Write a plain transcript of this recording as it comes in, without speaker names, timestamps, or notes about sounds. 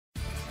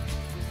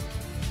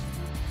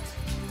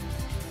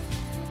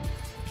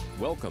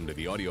Welcome to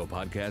the audio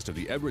podcast of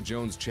the Edward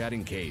Jones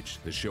Chatting Cage,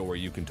 the show where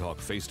you can talk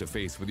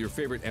face-to-face with your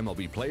favorite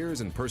MLB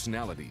players and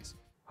personalities.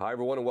 Hi,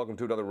 everyone, and welcome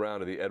to another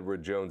round of the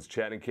Edward Jones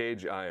Chatting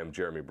Cage. I am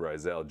Jeremy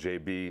Brizell,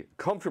 JB,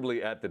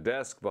 comfortably at the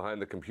desk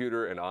behind the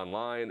computer and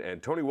online,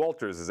 and Tony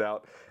Wolters is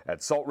out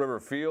at Salt River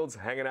Fields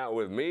hanging out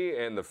with me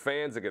and the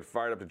fans that get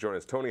fired up to join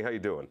us. Tony, how you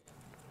doing?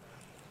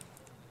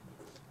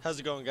 How's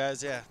it going,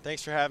 guys? Yeah,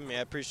 thanks for having me. I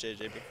appreciate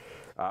it, JB.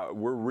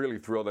 We're really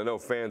thrilled. I know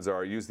fans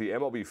are. Use the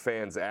MLB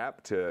Fans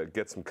app to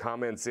get some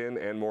comments in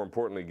and, more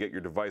importantly, get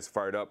your device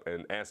fired up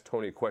and ask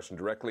Tony a question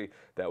directly.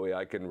 That way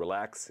I can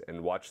relax and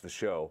watch the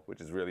show,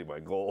 which is really my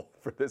goal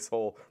for this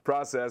whole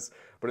process.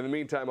 But in the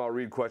meantime, I'll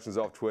read questions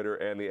off Twitter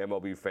and the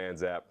MLB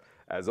Fans app.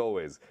 As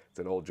always, it's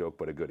an old joke,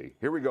 but a goodie.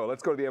 Here we go.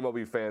 Let's go to the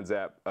MLB Fans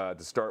app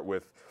to start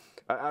with.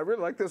 I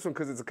really like this one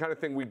because it's the kind of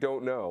thing we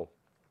don't know.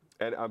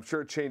 And I'm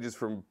sure it changes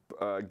from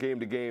game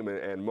to game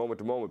and moment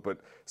to moment, but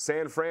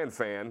San Fran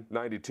fan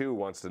 92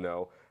 wants to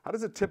know, how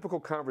does a typical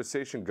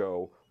conversation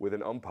go with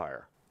an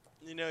umpire?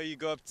 You know, you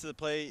go up to the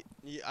plate.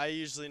 I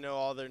usually know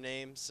all their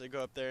names. I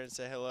go up there and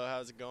say, hello,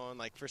 how's it going?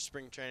 Like for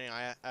spring training,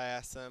 I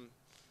ask them,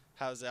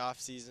 how's the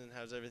off season?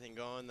 How's everything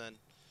going? Then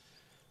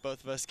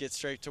both of us get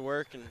straight to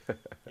work and,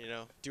 you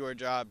know, do our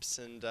jobs.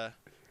 And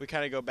we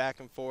kind of go back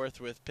and forth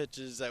with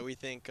pitches that we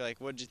think, like,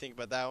 what did you think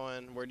about that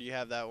one? Where do you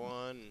have that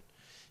one? And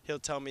he'll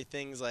tell me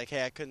things like,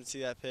 hey, I couldn't see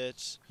that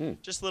pitch.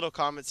 Just little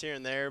comments here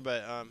and there,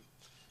 but,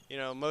 you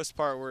know, most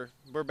part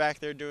we're back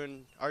there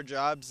doing our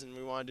jobs, and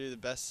we want to do the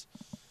best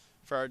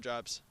for our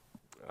jobs.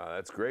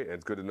 That's great. And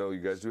it's good to know you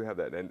guys do have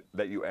that, and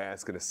that you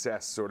ask and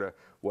assess sort of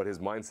what his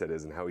mindset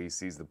is and how he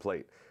sees the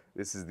plate.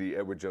 This is the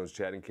Edward Jones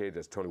Chatting Cage.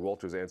 That's Tony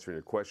Wolters answering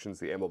your questions.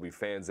 The MLB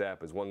Fans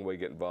app is one way to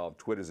get involved.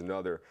 Twitter's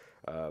another.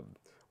 We're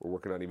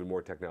working on even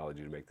more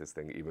technology to make this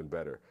thing even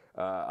better.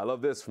 I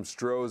love this from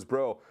Stroh's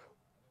Bro.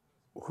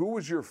 Who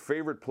was your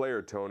favorite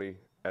player, Tony,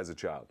 as a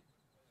child?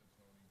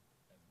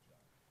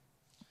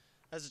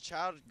 As a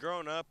child,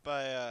 growing up,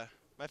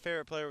 my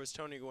favorite player was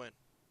Tony Gwynn.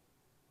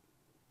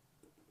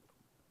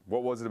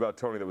 What was it about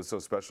Tony that was so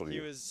special to you?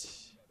 He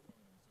was,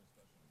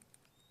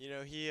 you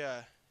know,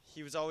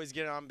 he was always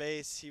getting on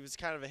base. He was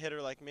kind of a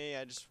hitter like me.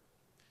 I just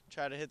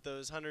try to hit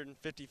those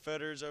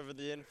 150-footers over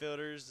the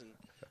infielders, and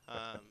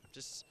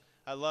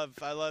I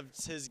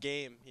loved his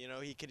game. You know,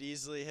 he could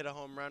easily hit a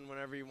home run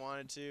whenever he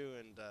wanted to,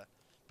 and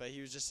but he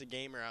was just a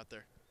gamer out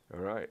there. All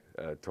right.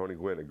 Tony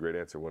Gwynn, a great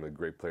answer, one of the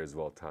great players of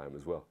all time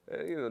as well.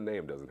 You know, the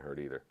name doesn't hurt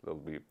either. There'll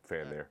be a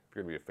fan there. If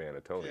you're going to be a fan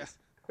of Tony's.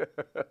 Yeah,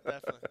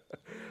 definitely.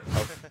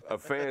 A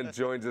fan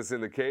joins us in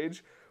the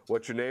cage.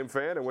 What's your name,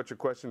 fan, and what's your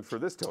question for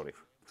this, Tony?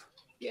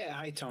 Yeah,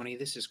 hi, Tony.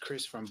 This is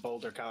Chris from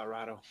Boulder,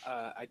 Colorado.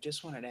 I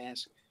just wanted to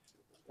ask,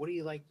 what do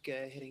you like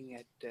hitting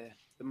at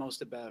the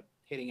most about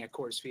hitting at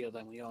Coors Field?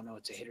 And we all know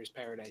it's a hitter's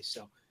paradise.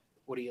 So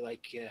what do you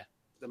like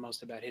the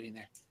most about hitting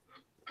there?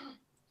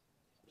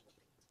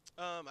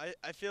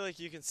 I feel like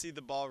you can see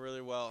the ball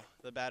really well.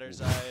 The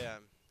batter's eye,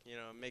 you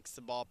know, makes the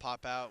ball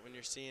pop out when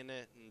you're seeing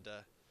it, and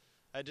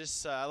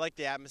I like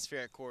the atmosphere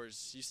at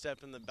Coors. You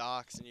step in the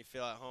box and you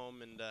feel at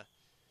home, and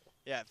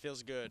yeah, it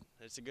feels good.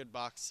 It's a good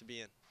box to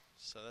be in.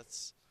 So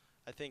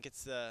I think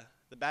it's the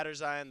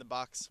batter's eye in the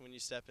box when you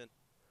step in.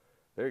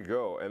 There you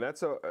go, and that's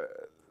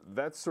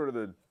sort of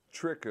the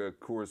trick of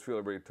Coors Field.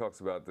 Everybody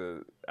talks about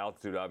the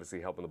altitude, obviously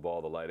helping the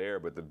ball, the light air,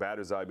 but the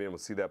batter's eye being able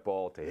to see that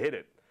ball to hit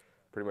it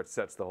pretty much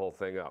sets the whole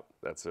thing up.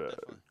 That's a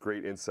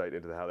great insight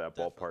into how that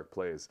ballpark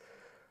plays.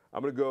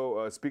 I'm going to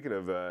go, speaking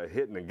of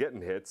hitting and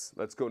getting hits,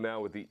 let's go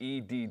now with the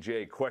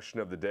EDJ question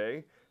of the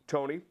day.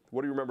 Tony,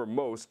 what do you remember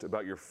most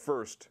about your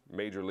first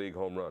Major League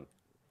home run?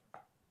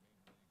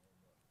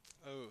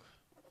 Oh,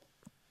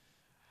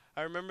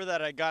 I remember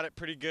that I got it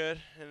pretty good,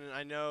 and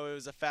I know it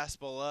was a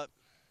fastball up.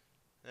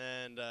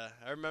 And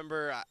I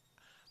remember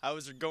I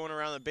was going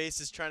around the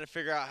bases trying to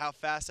figure out how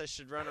fast I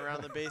should run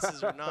around the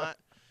bases or not.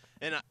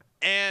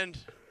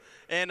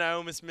 And I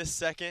almost missed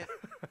second.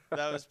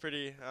 That was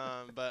pretty.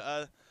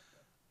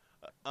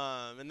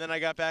 And then I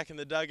got back in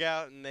the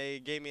dugout, and they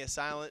gave me a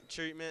silent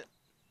treatment.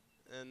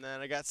 And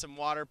then I got some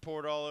water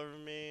poured all over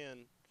me,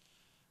 and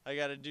I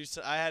had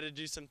to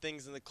do some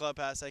things in the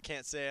clubhouse I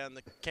can't say on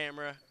the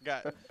camera.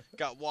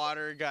 Got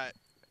water, got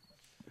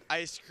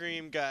ice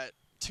cream, got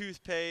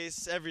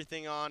toothpaste,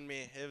 everything on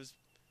me. It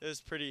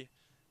was pretty.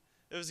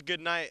 It was a good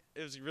night.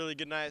 It was a really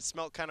good night. It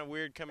smelled kind of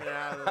weird coming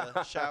out of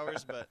the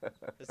showers, but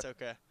it's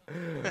okay.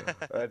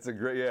 That's a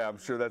great, yeah, I'm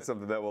sure that's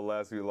something that will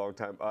last you a long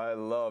time. I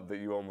love that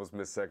you almost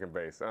missed second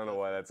base. I don't know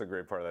why that's a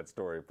great part of that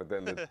story, but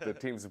then the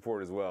team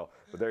support as well.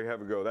 But there you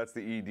have it go. That's the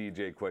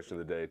EDJ question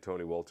of the day.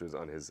 Tony Wolters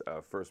on his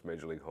first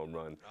Major League home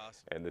run.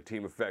 Awesome. And the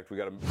team effect. We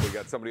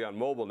got somebody on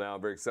mobile now.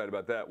 I'm very excited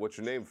about that. What's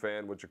your name,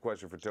 fan? What's your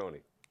question for Tony?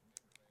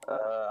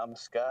 I'm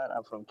Scott.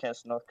 I'm from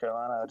Kansas, North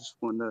Carolina. I just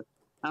want to know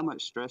how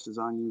much stress is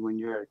on you when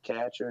you're a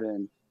catcher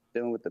and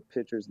dealing with the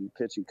pitchers and the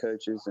pitching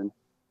coaches and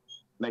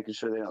making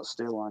sure they don't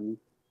steal on you.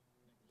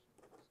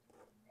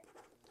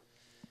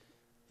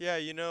 Yeah,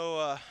 you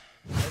know,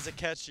 as a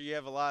catcher, you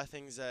have a lot of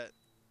things that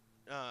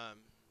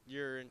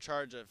you're in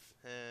charge of,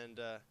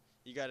 and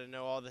you got to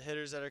know all the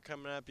hitters that are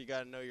coming up. You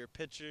got to know your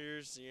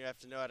pitchers. And you have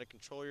to know how to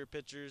control your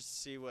pitchers,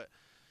 see what,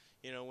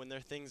 when their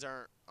things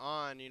aren't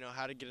on,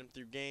 how to get them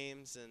through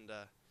games. And,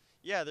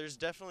 yeah, there's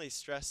definitely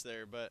stress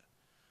there, but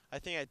I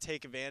think I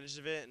take advantage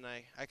of it, and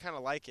I kind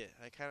of like it.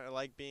 I kind of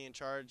like being in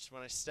charge.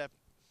 When I step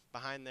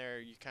behind there,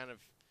 you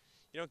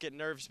don't get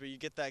nervous, but you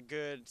get that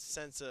good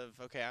sense of,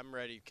 okay, I'm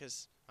ready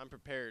because I'm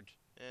prepared.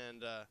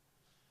 And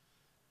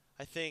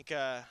I think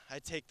I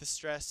take the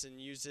stress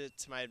and use it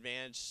to my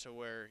advantage to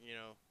where,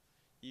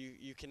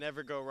 you can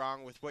never go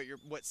wrong with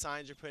what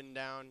signs you're putting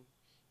down.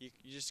 You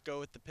just go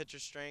with the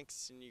pitcher's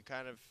strengths, and you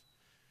kind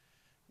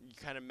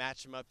of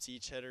match them up to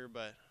each hitter.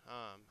 But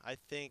I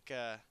think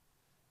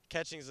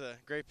catching's a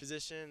great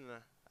position.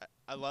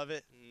 I love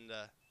it, and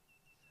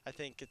I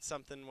think it's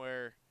something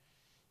where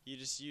you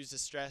just use the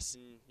stress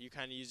and you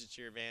kind of use it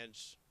to your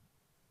advantage.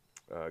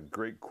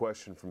 Great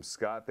question from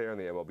Scott there on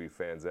the MLB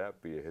Fans app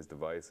via his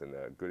device, and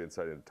good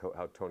insight into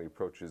how Tony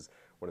approaches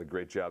one of the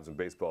great jobs in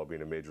baseball,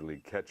 being a major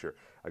league catcher.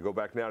 I go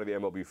back now to the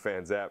MLB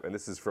Fans app, and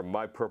this is from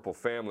My Purple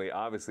Family,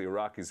 obviously a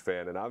Rockies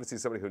fan, and obviously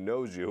somebody who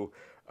knows you,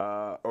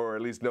 or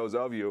at least knows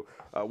of you.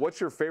 What's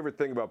your favorite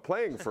thing about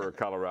playing for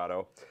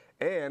Colorado,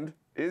 and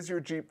is your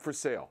Jeep for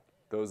sale?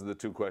 Those are the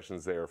two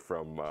questions there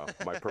from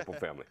My Purple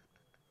Family.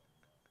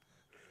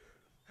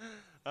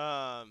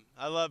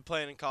 I love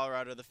playing in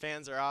Colorado. The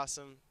fans are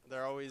awesome.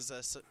 They're always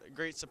a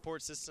great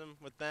support system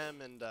with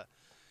them, and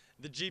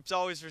the Jeep's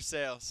always for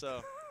sale.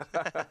 So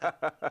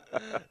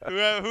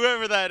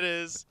whoever that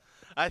is,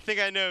 I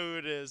think I know who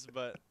it is,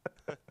 but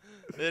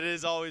it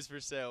is always for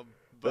sale,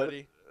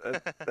 buddy.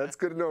 That's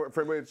good to know.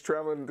 For anybody that's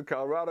traveling to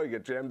Colorado, you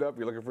get jammed up,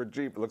 you're looking for a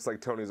Jeep. It looks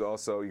like Tony's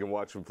also, you can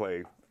watch him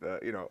play,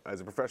 as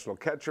a professional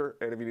catcher,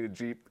 and if you need a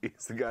Jeep,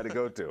 he's the guy to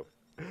go to.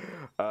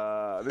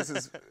 This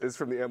is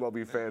from the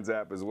MLB Fans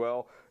app as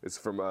well. It's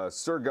from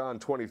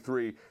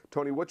Sirgon23.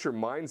 Tony, what's your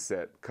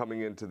mindset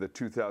coming into the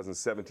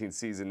 2017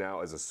 season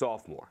now as a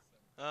sophomore?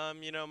 My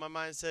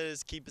mindset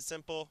is keep it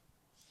simple.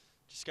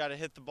 Just got to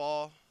hit the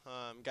ball,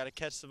 got to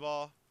catch the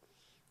ball,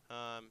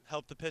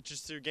 help the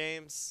pitchers through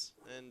games,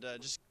 and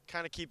just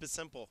kind of keep it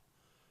simple.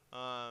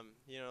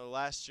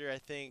 Last year I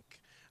think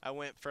I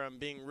went from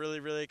being really,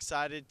 really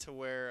excited to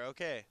where,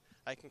 okay,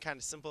 I can kind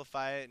of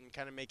simplify it and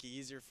kind of make it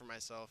easier for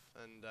myself.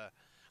 And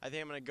I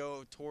think I'm going to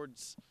go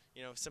towards,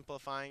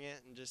 simplifying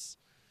it and just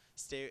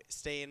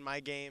stay in my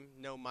game,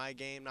 know my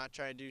game, not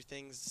try to do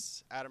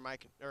things out of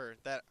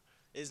that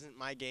isn't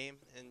my game,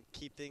 and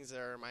keep things that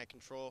are in my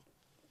control,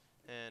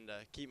 and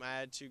keep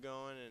my attitude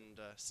going, and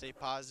stay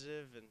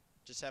positive and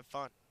just have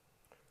fun.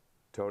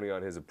 Tony,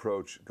 on his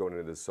approach going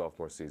into this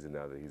sophomore season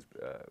now that he's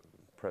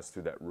pressed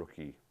through that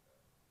rookie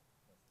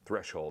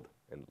threshold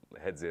and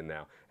heads in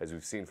now. As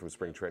we've seen from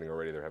spring training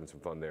already, they're having some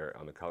fun there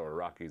on the Colorado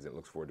Rockies, and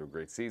looks forward to a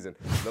great season.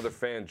 Another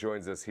fan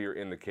joins us here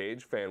in the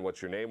cage. Fan,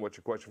 what's your name? What's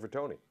your question for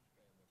Tony?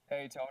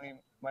 Hey, Tony.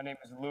 My name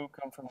is Luke.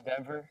 I'm from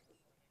Denver.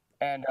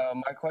 And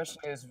my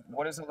question is,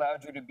 what has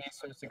allowed you to be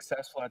so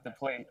successful at the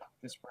plate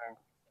this spring?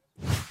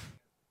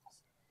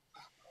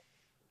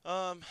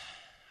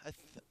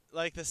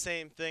 Like the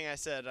same thing I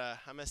said, I'm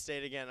going to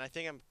state again. I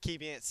think I'm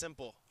keeping it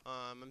simple.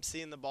 I'm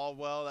seeing the ball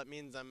well. That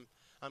means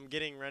I'm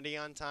getting ready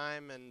on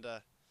time, and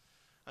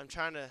I'm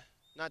trying to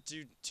not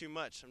do too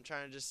much. I'm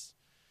trying to just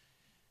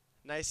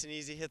nice and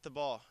easy hit the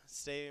ball,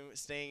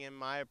 staying in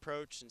my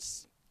approach and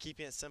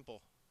keeping it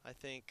simple. I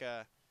think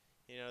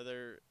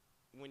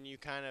when you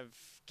kind of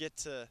get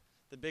to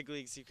the big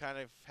leagues, you kind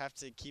of have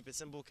to keep it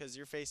simple because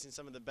you're facing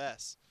some of the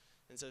best,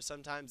 and so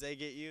sometimes they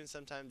get you and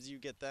sometimes you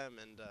get them,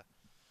 and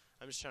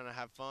I'm just trying to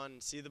have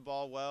fun, see the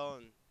ball well,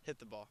 and hit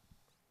the ball.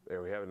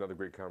 There we have another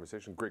great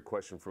conversation. Great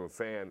question from a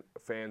fan.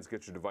 Fans,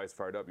 get your device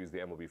fired up. Use the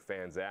MLB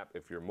Fans app.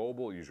 If you're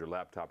mobile, use your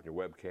laptop and your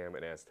webcam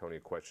and ask Tony a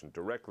question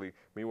directly.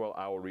 Meanwhile,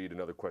 I will read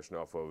another question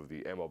off of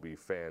the MLB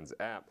Fans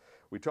app.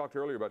 We talked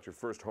earlier about your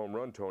first home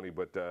run, Tony,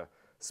 but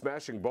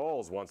Smashing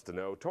Balls wants to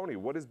know, Tony,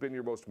 what has been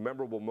your most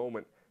memorable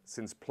moment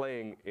since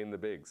playing in the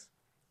bigs?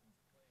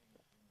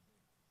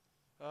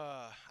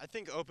 I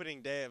think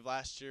opening day of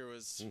last year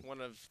was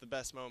one of the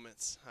best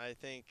moments. I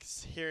think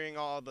hearing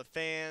all the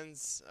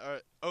fans,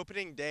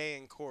 opening day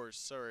in Coors,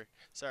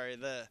 sorry,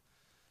 the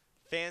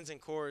fans in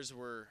Coors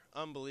were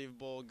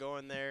unbelievable.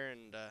 Going there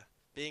and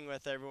being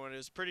with everyone, it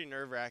was pretty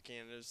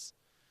nerve-wracking.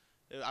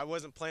 I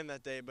wasn't playing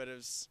that day, but it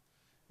was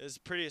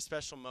pretty a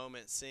special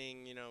moment.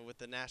 Seeing with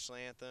the national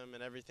anthem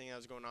and everything that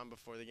was going on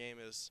before the game,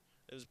 it was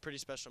a pretty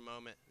special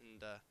moment,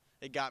 and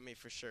it got me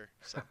for sure.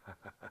 So.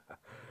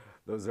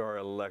 Those are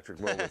electric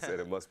moments,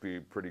 and it must be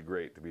pretty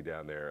great to be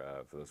down there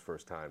for those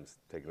first times,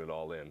 taking it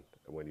all in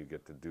when you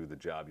get to do the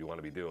job you want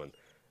to be doing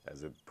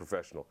as a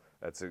professional.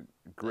 That's a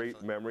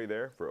great memory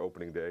there for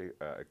opening day,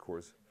 of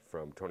course,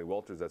 from Tony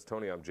Wolters. That's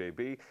Tony. I'm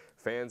JB.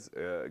 Fans,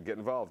 get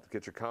involved.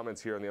 Get your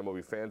comments here on the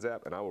MLB Fans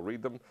app, and I will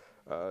read them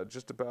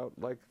just about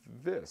like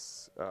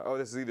this.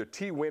 This is either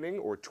T-winning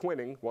or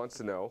twinning wants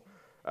to know.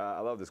 I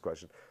love this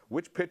question.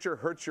 Which pitcher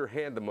hurts your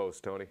hand the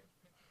most, Tony?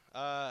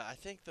 I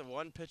think the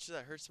one pitcher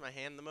that hurts my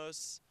hand the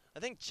most,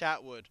 I think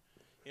Chatwood.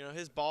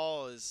 His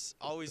ball is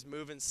always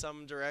moving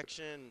some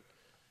direction.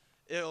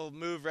 it'll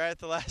move right at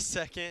the last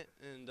second.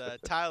 And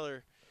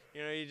Tyler,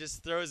 he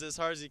just throws as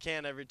hard as he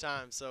can every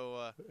time.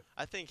 So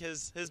I think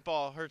his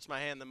ball hurts my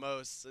hand the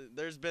most.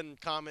 There's been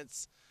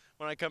comments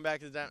when I come back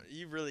to the down,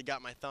 you really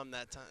got my thumb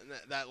that time.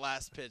 That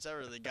last pitch, that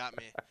really got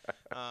me.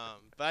 But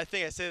I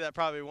think I say that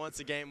probably once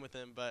a game with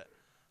him. But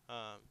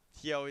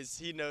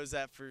he knows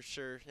that for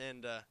sure.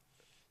 And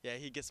yeah,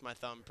 he gets my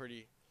thumb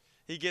pretty.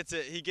 He gets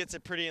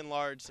it pretty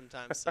enlarged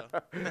sometimes. So.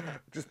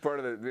 Just part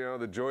of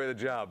the joy of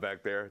the job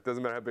back there. It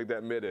doesn't matter how big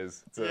that mitt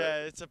is.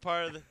 It's a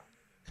part of the.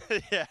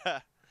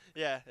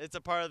 yeah, it's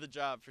a part of the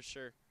job for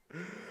sure.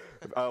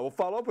 We'll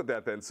follow up with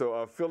that then.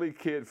 So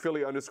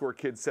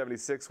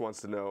Philly_kid76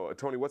 wants to know,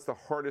 Tony, what's the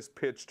hardest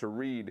pitch to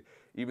read,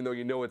 even though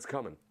you know it's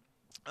coming?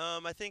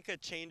 I think a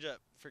changeup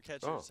for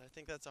catchers. Oh. I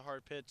think that's a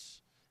hard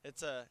pitch.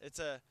 It's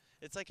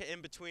like an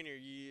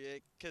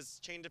in-betweener. Because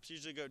changeups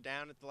usually go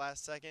down at the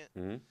last second,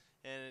 and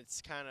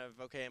it's kind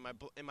of okay.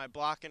 Am I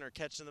blocking or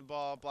catching the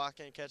ball?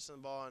 Blocking and catching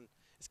the ball, and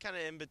it's kind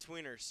of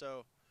in-betweener.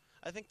 So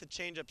I think the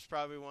changeup's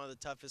probably one of the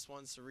toughest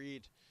ones to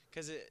read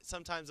because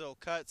sometimes it'll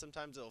cut,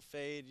 sometimes it'll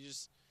fade. You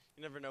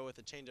never know with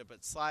a changeup.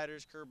 But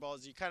sliders,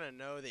 curveballs, you kind of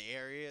know the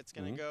area it's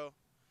going to go.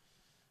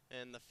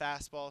 And the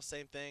fastball,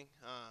 same thing.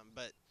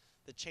 But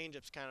the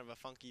changeup's kind of a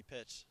funky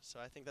pitch. So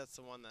I think that's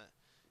the one that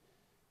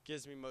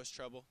gives me most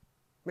trouble.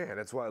 Man,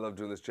 that's why I love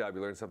doing this job.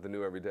 You learn something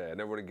new every day. I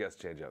never would have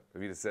guessed changeup.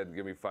 If you just said,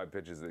 give me 5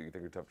 pitches that you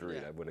think are tough to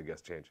read, I wouldn't have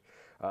guessed change.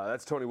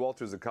 That's Tony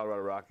Wolters of the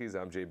Colorado Rockies.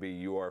 I'm JB.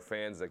 You are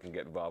fans that can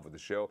get involved with the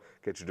show.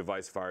 Get your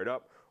device fired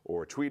up,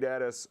 or tweet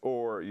at us,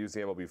 or use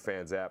the MLB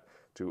Fans app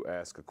to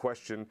ask a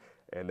question,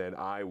 and then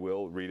I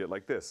will read it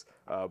like this.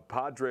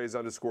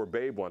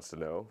 Padres_Babe wants to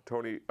know,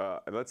 Tony,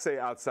 let's say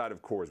outside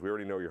of Coors, we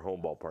already know your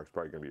home ballpark's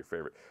probably going to be your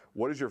favorite.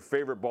 What is your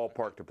favorite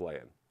ballpark to play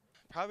in?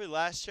 Probably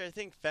last year, I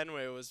think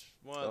Fenway was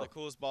one of the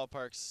coolest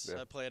ballparks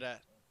I played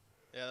at.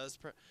 Yeah,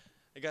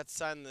 I got to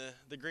sign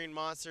the Green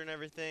Monster and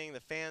everything.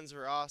 The fans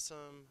were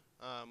awesome.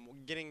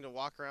 Getting to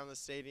walk around the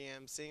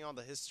stadium, seeing all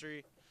the history,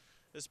 it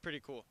was pretty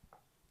cool.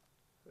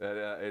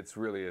 It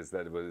really is.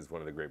 That is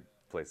one of the great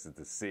places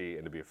to see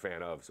and to be a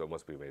fan of, so it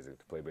must be amazing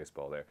to play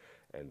baseball there.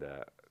 And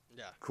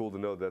cool to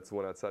know that's the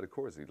one outside of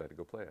Coors that you'd like to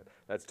go play at.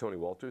 That's Tony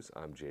Wolters.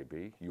 I'm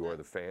JB. You are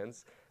the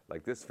fans.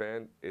 Like this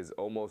fan is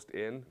almost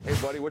in. Hey,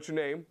 buddy, what's your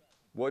name?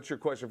 What's your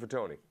question for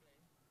Tony?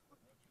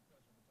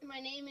 My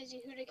name is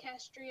Yehuda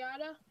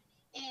Castriata,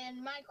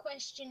 and my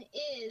question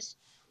is,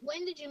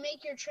 when did you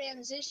make your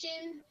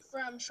transition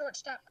from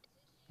shortstop?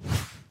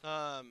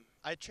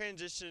 I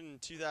transitioned in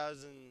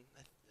 2000,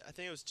 I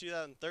think it was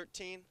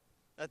 2013,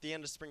 at the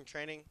end of spring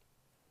training.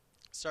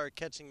 Started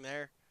catching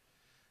there,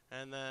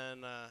 and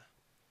then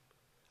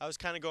I was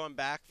kind of going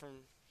back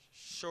from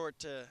short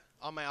to,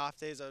 on my off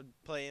days, I would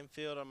play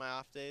infield on my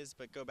off days,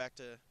 but go back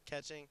to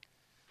catching.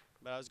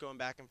 But I was going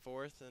back and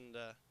forth, and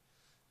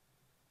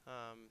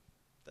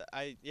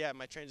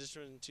my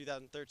transition was in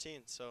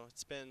 2013. So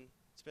it's been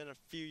a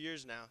few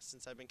years now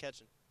since I've been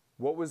catching.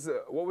 What was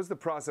the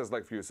process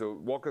like for you? So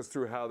walk us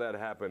through how that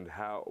happened.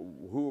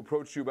 Who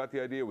approached you about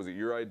the idea? Was it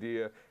your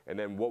idea? And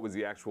then what was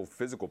the actual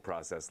physical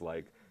process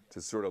like to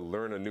sort of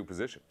learn a new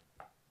position?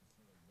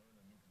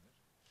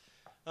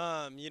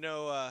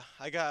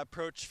 I got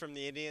approached from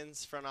the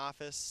Indians front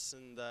office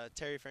and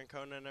Terry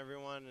Francona and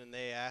everyone, and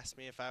they asked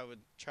me if I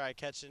would try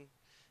catching.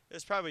 It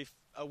was probably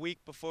a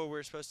week before we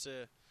were supposed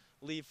to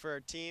leave for our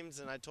teams,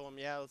 and I told them,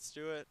 yeah, let's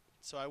do it.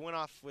 So I went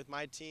off with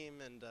my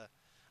team, and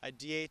I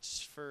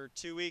DH'd for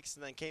 2 weeks,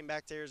 and then came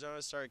back to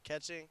Arizona, started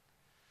catching.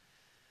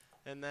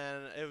 And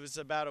then it was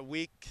about a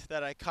week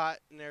that I caught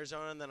in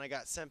Arizona, and then I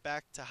got sent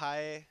back to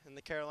high A in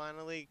the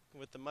Carolina League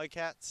with the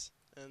Mudcats,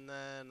 and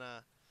then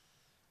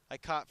I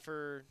caught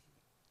for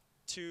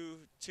two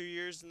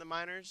years in the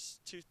minors.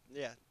 Two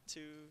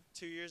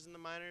years in the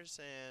minors,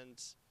 and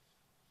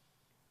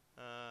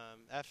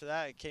after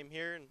that, I came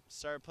here and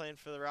started playing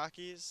for the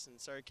Rockies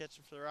and started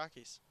catching for the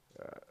Rockies.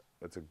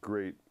 That's a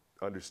great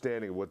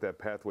understanding of what that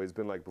pathway has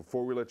been like.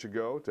 Before we let you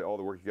go to all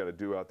the work you got to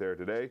do out there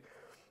today,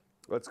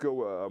 let's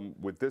go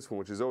with this one,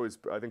 which is always,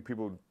 I think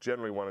people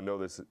generally want to know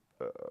this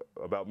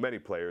about many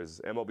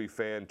players. MLB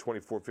fan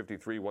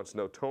 2453 wants to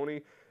know,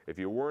 Tony, if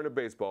you weren't a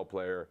baseball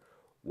player,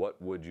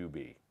 what would you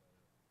be?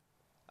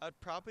 I'd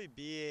probably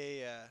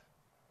be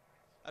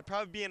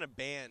in a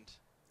band,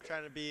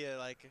 trying to be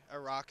a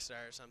rock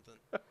star or something.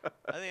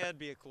 I think that'd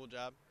be a cool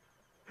job.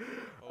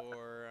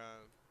 Or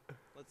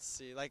let's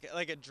see, like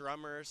a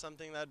drummer or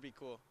something. That'd be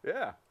cool.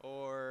 Yeah.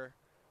 Or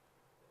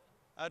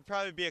I'd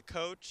probably be a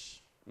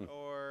coach,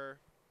 or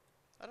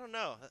I don't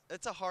know.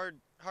 It's a hard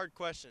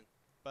question,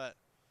 but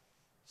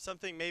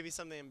maybe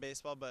something in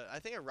baseball, but I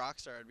think a rock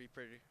star would be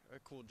a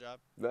cool job.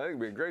 I think it'd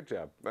be a great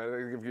job. I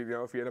think if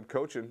you end up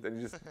coaching, then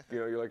you just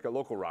you're like a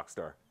local rock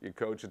star. You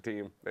coach a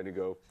team, and you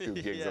go do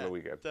gigs on the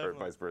weekend, definitely.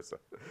 or vice versa.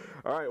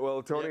 All right,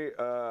 well, Tony,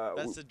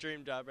 that's a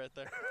dream job right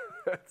there.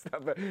 That's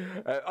not bad.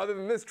 Other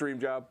than this dream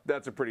job,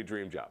 that's a pretty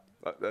dream job.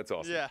 That's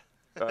awesome. Yeah.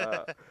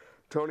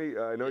 Tony,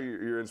 I know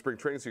you're in spring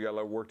training, so you got a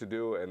lot of work to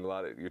do, and a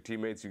lot of your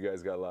teammates, you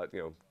guys got a lot,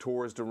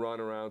 tours to run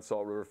around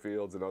Salt River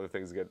Fields and other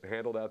things to get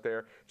handled out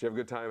there. Did you have a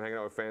good time hanging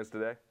out with fans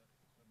today?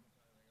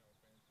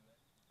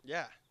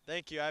 Yeah,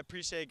 thank you. I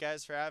appreciate it,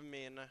 guys, for having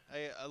me, and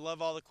I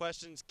love all the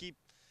questions. Keep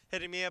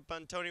hitting me up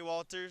on Tony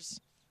Wolters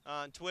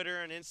on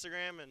Twitter and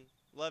Instagram, and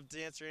love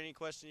to answer any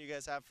question you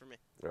guys have for me.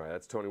 All right,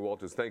 that's Tony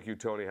Wolters. Thank you,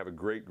 Tony. Have a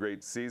great,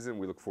 great season.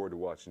 We look forward to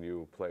watching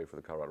you play for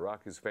the Colorado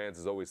Rockies. Fans,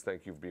 as always,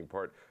 thank you for being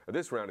part of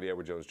this round of the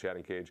Edward Jones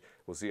Chatting Cage.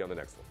 We'll see you on the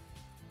next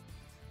one.